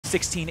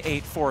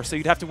16-8-4, so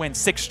you'd have to win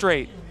 6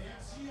 straight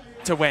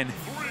to win.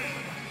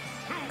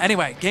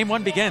 Anyway, game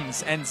 1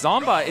 begins, and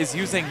Zomba is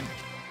using...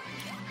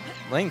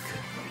 Link.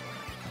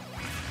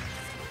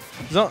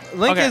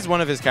 Link is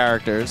one of his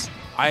characters.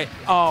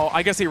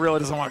 I guess he really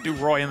doesn't want to do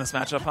Roy in this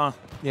matchup, huh?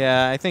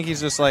 Yeah, I think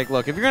he's just like,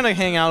 look, if you're going to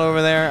hang out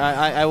over there,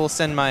 I will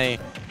send my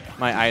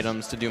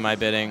items to do my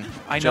bidding,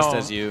 just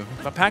as you.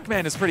 But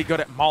PacMan is pretty good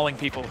at mauling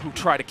people who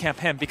try to camp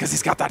him because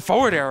he's got that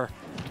forward air.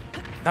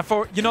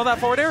 You know that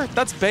forward air?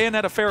 That's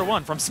Bayonetta Fair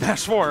 1 from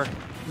Smash 4.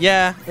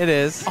 Yeah, it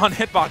is. On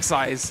hitbox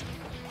size.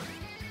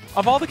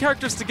 Of all the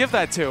characters to give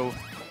that to,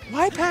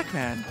 why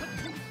PacMan?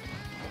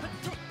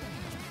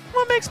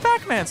 What makes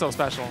PacMan so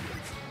special?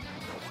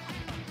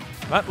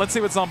 But let's see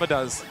what Zomba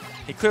does.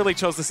 He clearly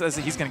chose this as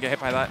he's going to get hit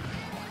by that.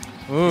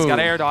 Ooh. He's got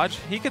air dodge.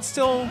 He could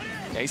still...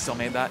 Yeah, he still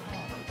made that.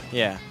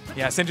 Yeah.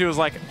 Yeah, Sinji was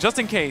like, just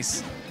in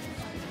case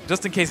he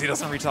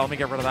doesn't reach that, let me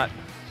get rid of that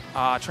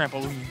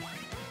trampoline.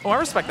 Oh, I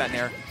respect that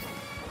nair.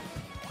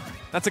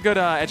 That's a good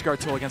edge guard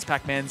tool against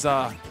PacMan's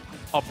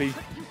up B.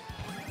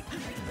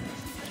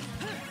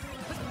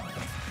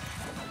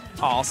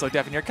 Oh, also,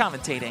 Devin, you're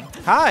commentating.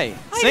 Hi,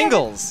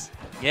 singles.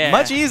 Yeah.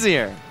 Much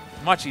easier.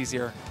 Much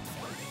easier.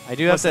 I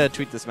do have to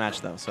tweet this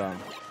match, though, so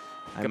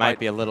I might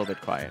be a little bit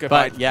quiet.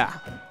 Goodbye. But, yeah.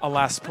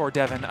 Alas, poor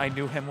Devin. I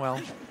knew him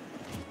well.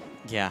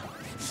 Yeah.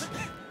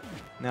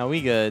 Now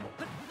we good.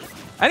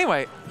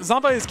 Anyway,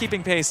 Zomba is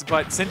keeping pace,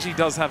 but Sinji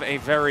does have a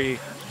very,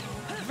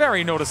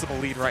 very noticeable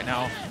lead right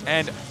now.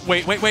 And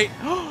wait.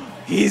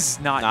 He's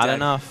not dead.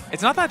 Enough.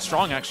 It's not that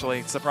strong,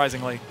 actually,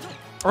 surprisingly.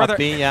 Or rather,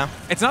 B, yeah.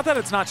 It's not that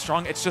it's not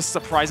strong, it's just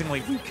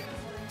surprisingly weak.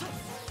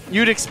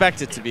 You'd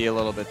expect it to be a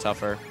little bit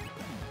tougher.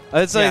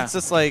 It's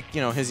just like,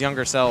 you know, his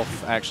younger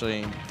self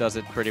actually does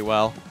it pretty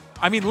well.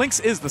 I mean, Lynx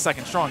is the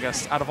second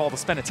strongest out of all the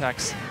spin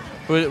attacks.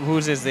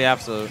 Whose is the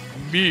absolute?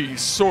 Me,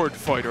 Sword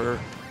Fighter.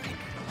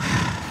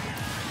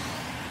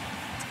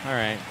 All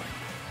right.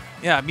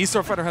 Yeah, me,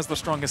 Sword Fighter has the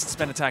strongest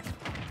spin attack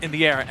in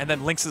the air, and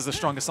then Lynx is the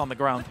strongest on the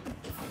ground.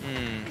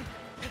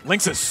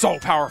 Lynx is so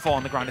powerful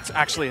on the ground, it's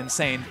actually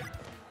insane.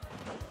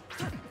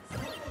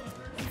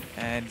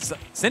 And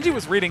Sinji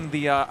was reading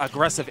the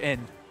aggressive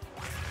in.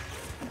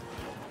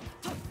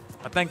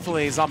 But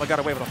thankfully, Zomba got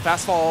away with a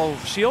fast fall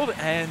shield,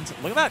 and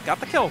look at that, got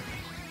the kill.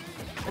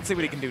 Let's see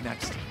what he can do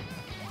next.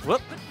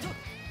 Whoop.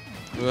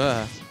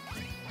 Ugh.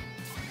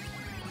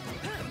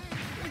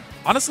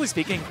 Honestly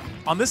speaking,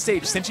 on this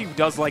stage, Sinji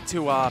does like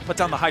to put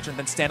down the hydrant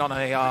and stand on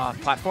a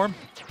platform.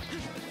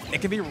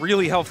 It can be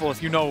really helpful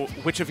if you know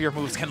which of your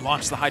moves can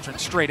launch the hydrant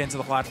straight into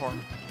the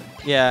platform.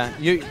 Yeah,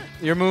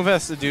 your move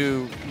has to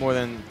do more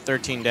than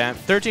 13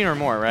 damage. 13 or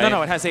more, right?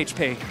 No, it has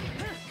HP.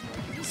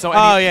 So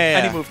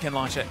any move can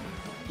launch it.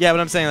 Yeah, but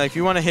I'm saying, like, if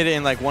you want to hit it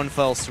in, like, one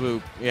fell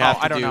swoop, you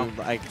have to do,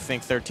 I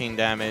think, 13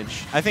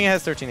 damage. I think it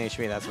has 13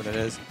 HP, that's what it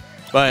is.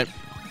 But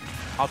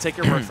I'll take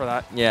your word for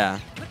that. Yeah.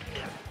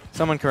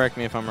 Someone correct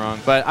me if I'm wrong.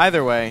 But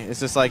either way, it's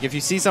just like, if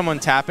you see someone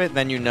tap it,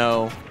 then you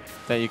know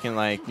that you can,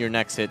 like, your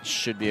next hit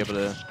should be able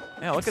to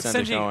look at send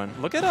it Sinji. going.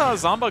 Look at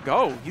Zomba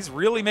go. He's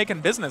really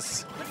making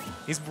business.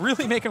 He's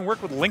really making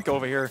work with Link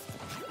over here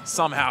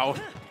somehow.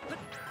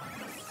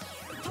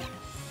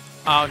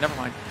 Oh, never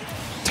mind.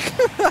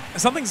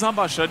 Something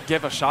Zomba should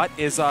give a shot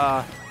is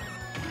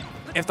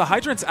if the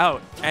hydrant's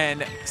out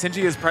and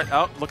Sinji is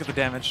oh, look at the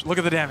damage. Look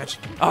at the damage.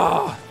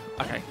 Oh,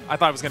 okay. I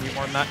thought it was going to be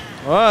more than that.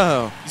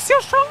 Whoa. You see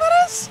how strong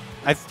that is?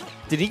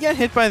 Did he get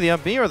hit by the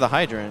up B or the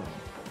hydrant?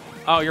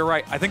 Oh, you're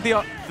right. I think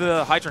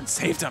the hydrant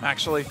saved him,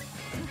 actually.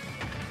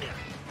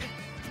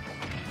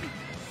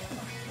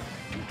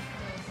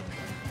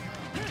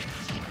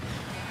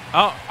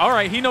 Oh, all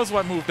right. He knows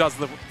what move does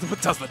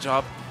the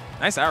job.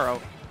 Nice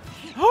arrow.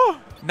 Oh,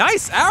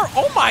 nice arrow.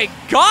 Oh, my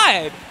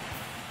God.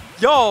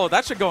 Yo,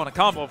 that should go in a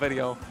combo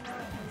video.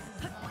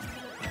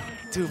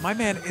 Dude, my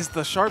man is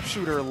the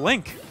sharpshooter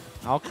Link.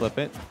 I'll clip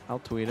it. I'll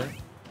tweet it.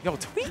 Yo,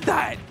 tweet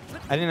that.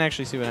 I didn't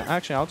actually see what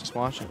actually, I'll just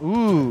watch it.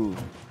 Ooh.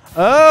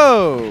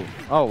 Oh.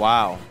 Oh,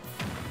 wow.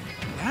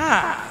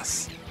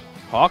 Yes.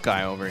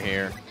 Hawkeye over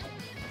here.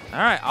 All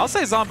right, I'll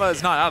say Zomba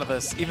is not out of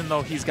this, even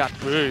though he's got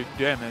big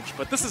damage.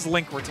 But this is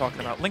Link we're talking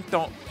about. Link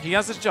he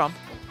has his jump.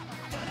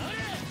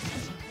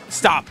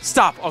 Stop.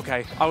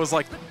 Okay, I was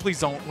like, please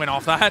don't win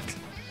off that.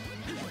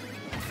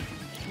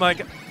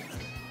 Like,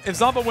 if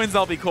Zomba wins,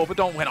 that'll be cool, but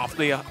don't win off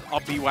the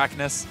up B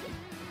whackness.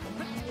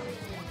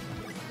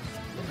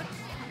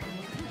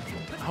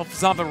 I hope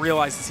Zomba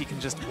realizes he can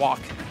just walk,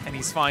 and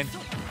he's fine.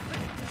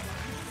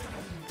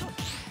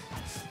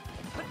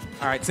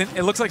 All right,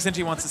 it looks like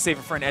Sinji wants to save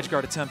it for an edge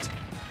guard attempt.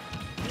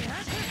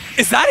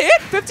 Is that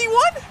it? 51?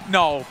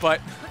 No,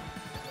 but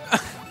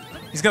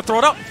he's going to throw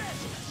it up.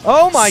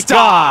 Oh, my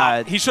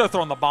God. He should have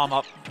thrown the bomb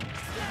up.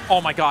 Oh,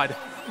 my God.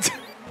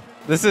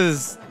 This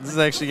is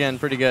actually getting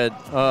pretty good.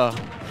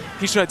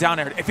 He should have down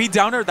aired. If he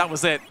down aired, that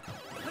was it.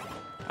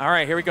 All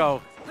right, here we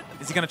go.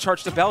 Is he going to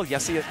charge the bell?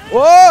 Yes, he is.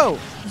 Whoa!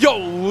 Yo,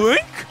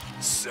 Link!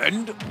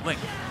 Send Link.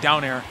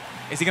 Down air.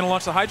 Is he going to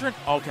launch the hydrant?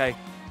 Okay.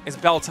 It's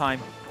bell time.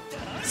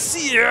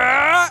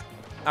 Yeah!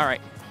 All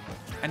right.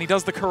 And he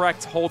does the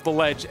correct hold the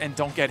ledge and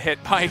don't get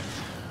hit by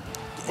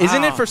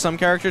Isn't it for some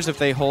characters if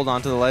they hold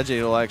onto the ledge,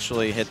 it'll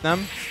actually hit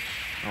them?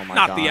 Oh my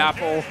god. Not the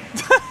apple.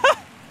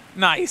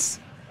 Nice.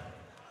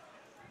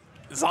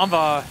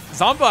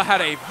 Zomba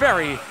had a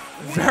very,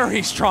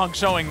 very strong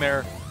showing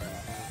there.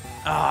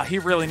 He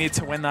really needs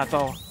to win that,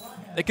 though.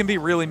 It can be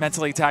really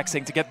mentally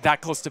taxing to get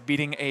that close to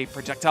beating a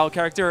projectile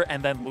character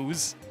and then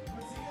lose.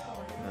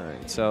 All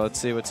right, so let's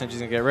see what Sinji's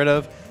going to get rid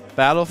of.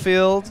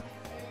 Battlefield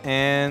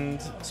and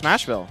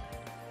Smashville.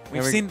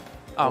 We've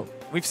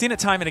seen it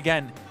time and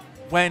again.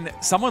 When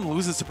someone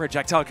loses to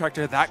projectile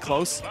character that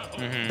close,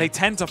 they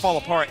tend to fall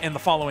apart in the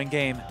following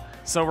game.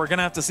 So we're going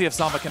to have to see if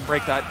Zomba can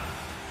break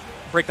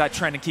that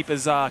trend and keep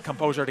his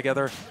composure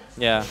together.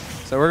 Yeah,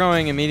 so we're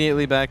going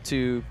immediately back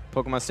to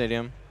Pokemon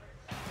Stadium.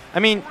 I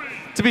mean,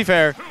 to be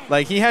fair,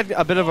 like he had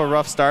a bit of a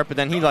rough start, but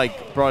then he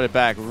like brought it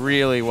back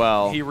really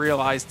well. He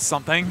realized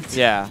something.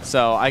 Yeah,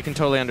 so I can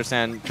totally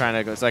understand trying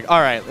to go. It's like,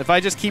 all right, if I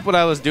just keep what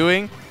I was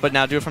doing, but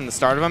now do it from the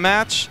start of a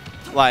match,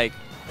 like,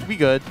 we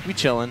good, we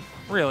chilling.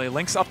 Really,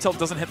 Link's up tilt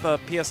doesn't hit the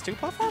PS2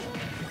 platform?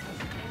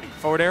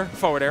 Forward air,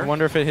 forward air. I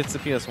wonder if it hits the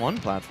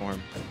PS1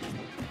 platform.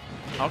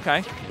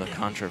 Okay. The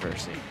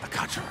controversy. The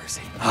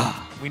controversy.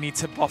 We need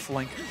to buff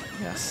Link.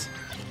 Yes.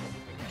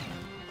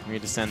 We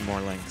need to send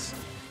more links.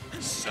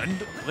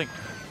 Send Link.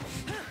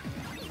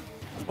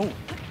 Oh,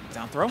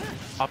 down throw,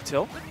 up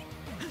tilt,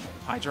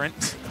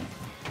 hydrant.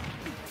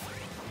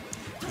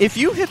 If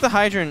you hit the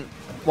hydrant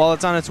while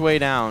it's on its way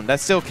down, that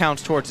still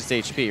counts towards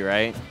its HP,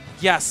 right?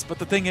 Yes, but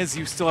the thing is,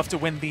 you still have to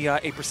win the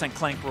 8%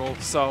 clank rule.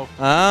 So.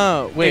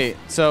 Oh wait,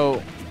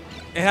 so.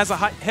 It has a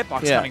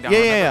hitbox coming down.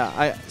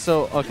 Yeah.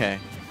 So okay.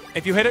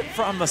 If you hit it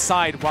from the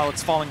side while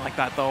it's falling like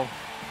that, though,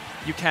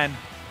 you can.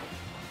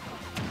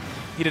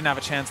 He didn't have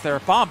a chance there.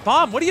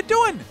 Bomb! What are you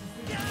doing?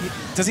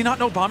 Does he not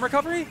know bomb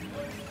recovery?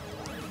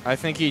 I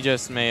think he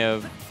just may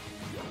have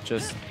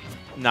just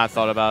not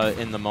thought about it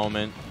in the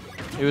moment.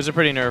 It was a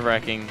pretty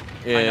nerve-wracking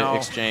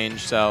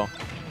exchange, so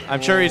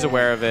I'm sure he's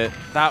aware of it.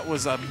 That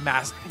was a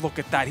mass. Look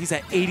at that. He's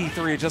at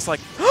 83, just like.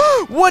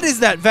 What is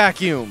that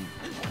vacuum?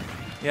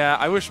 Yeah,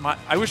 I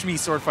wish me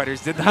sword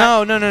fighters did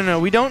that. No.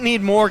 We don't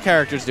need more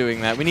characters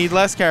doing that. We need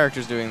less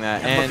characters doing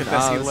that. And look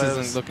at this, this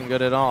isn't looking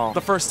good at all.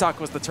 The first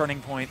stock was the turning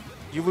point.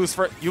 You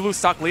lose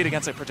stock lead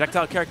against a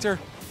projectile character.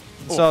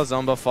 Saw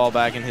Zomba fall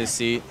back in his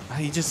seat.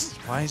 Why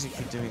does he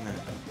keep doing that?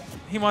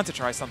 He wants to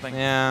try something.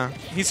 Yeah.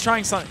 He's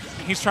trying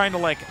to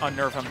like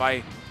unnerve him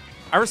by.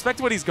 I respect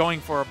what he's going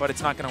for, but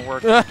it's not going to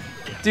work.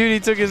 Dude, he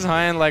took his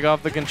hand like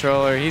off the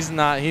controller. He's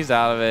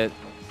out of it.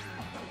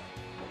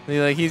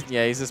 He's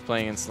just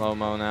playing in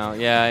slow-mo now.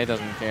 Yeah, he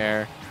doesn't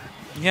care.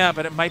 Yeah,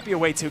 but it might be a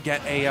way to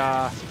get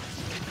a.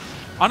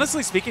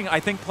 Honestly speaking, I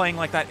think playing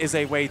like that is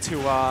a way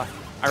to. I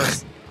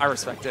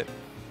respect it.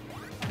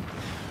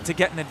 To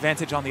get an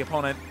advantage on the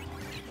opponent.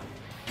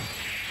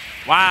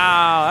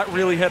 Wow, that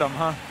really hit him,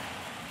 huh?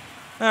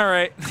 All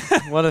right.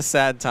 What a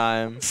sad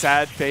time.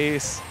 Sad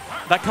face.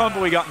 That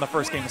combo we got in the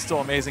first game is still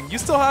amazing. You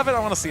still have it? I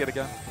want to see it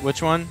again.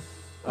 Which one?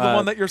 The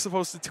one that you're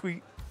supposed to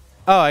tweet.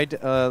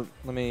 Oh,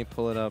 let me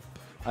pull it up.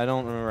 I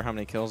don't remember how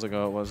many kills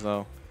ago it was,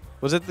 though.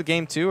 Was it the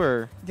game 2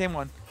 or? Game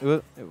 1.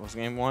 It was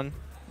game 1?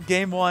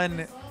 Game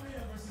 1,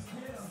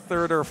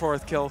 third or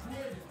fourth kill.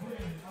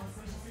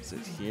 Is it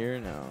here?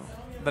 No.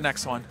 The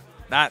next one.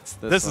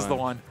 This is the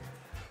one.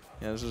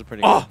 Yeah, this is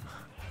pretty good.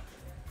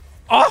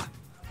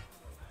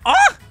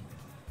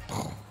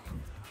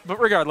 But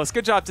regardless,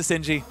 good job to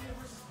Sinji.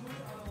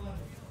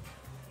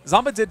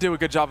 Zomba did do a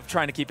good job of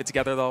trying to keep it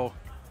together, though.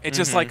 It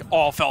just like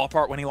all fell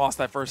apart when he lost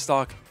that first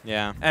stock.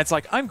 Yeah. And it's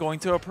like, I'm going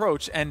to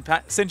approach, and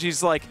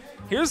Sinji's like,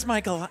 here's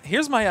my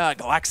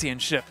Galaxian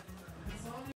ship.